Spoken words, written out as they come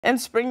In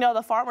Springdale,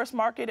 the farmers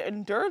market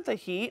endured the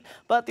heat,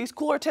 but these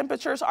cooler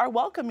temperatures are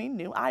welcoming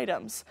new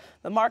items.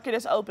 The market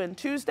is open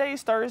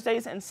Tuesdays,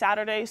 Thursdays, and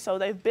Saturdays, so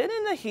they've been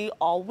in the heat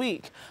all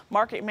week.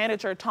 Market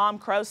manager Tom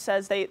Crow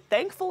says they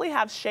thankfully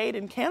have shade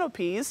and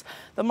canopies.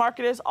 The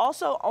market is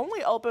also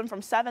only open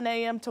from 7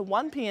 a.m. to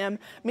 1 p.m.,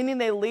 meaning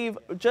they leave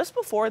just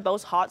before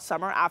those hot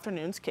summer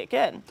afternoons kick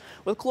in.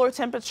 With cooler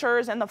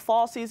temperatures and the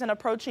fall season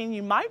approaching,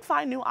 you might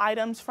find new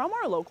items from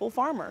our local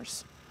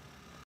farmers.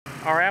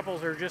 Our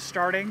apples are just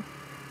starting.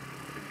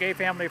 Gay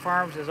Family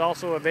Farms is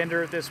also a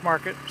vendor at this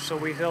market, so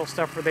we sell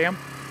stuff for them.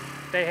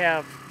 They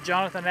have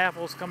Jonathan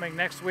apples coming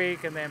next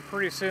week, and then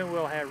pretty soon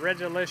we'll have Red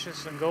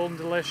Delicious and Golden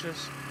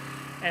Delicious.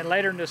 And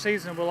later in the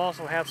season, we'll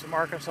also have some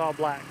Arkansas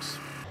Blacks.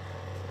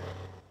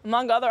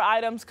 Among other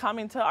items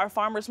coming to our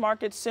farmers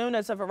market soon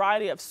is a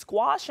variety of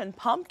squash and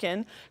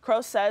pumpkin. Crow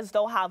says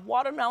they'll have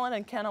watermelon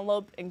and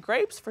cantaloupe and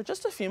grapes for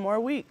just a few more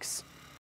weeks.